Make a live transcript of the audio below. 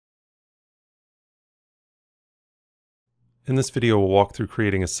In this video, we'll walk through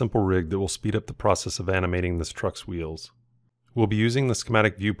creating a simple rig that will speed up the process of animating this truck's wheels. We'll be using the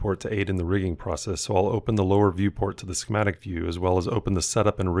schematic viewport to aid in the rigging process, so I'll open the lower viewport to the schematic view as well as open the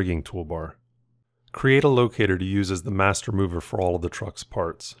setup and rigging toolbar. Create a locator to use as the master mover for all of the truck's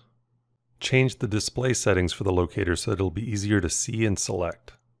parts. Change the display settings for the locator so that it'll be easier to see and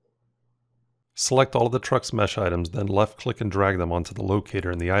select. Select all of the truck's mesh items, then left-click and drag them onto the locator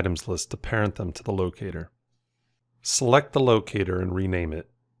in the items list to parent them to the locator. Select the locator and rename it.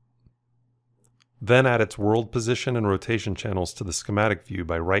 Then add its world position and rotation channels to the schematic view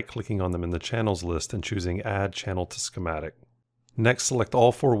by right-clicking on them in the channels list and choosing Add Channel to Schematic. Next, select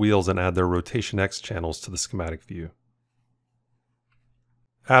all 4 wheels and add their rotation X channels to the schematic view.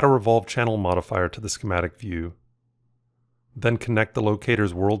 Add a revolve channel modifier to the schematic view. Then connect the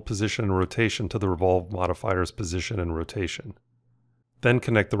locator's world position and rotation to the revolve modifier's position and rotation. Then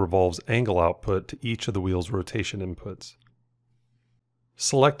connect the revolve's angle output to each of the wheel's rotation inputs.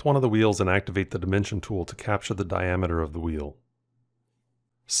 Select one of the wheels and activate the dimension tool to capture the diameter of the wheel.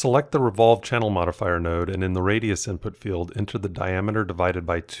 Select the revolve channel modifier node and in the radius input field enter the diameter divided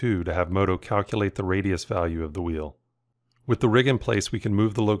by 2 to have Modo calculate the radius value of the wheel. With the rig in place, we can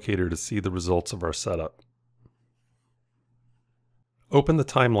move the locator to see the results of our setup. Open the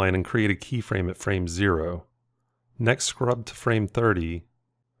timeline and create a keyframe at frame 0. Next, scrub to frame 30,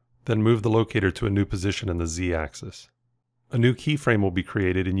 then move the locator to a new position in the Z-axis. A new keyframe will be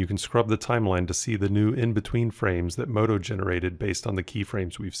created and you can scrub the timeline to see the new in-between frames that Modo generated based on the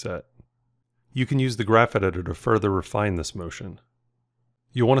keyframes we've set. You can use the graph editor to further refine this motion.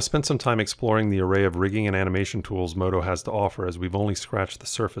 You'll want to spend some time exploring the array of rigging and animation tools Modo has to offer, as we've only scratched the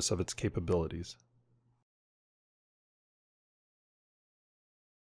surface of its capabilities.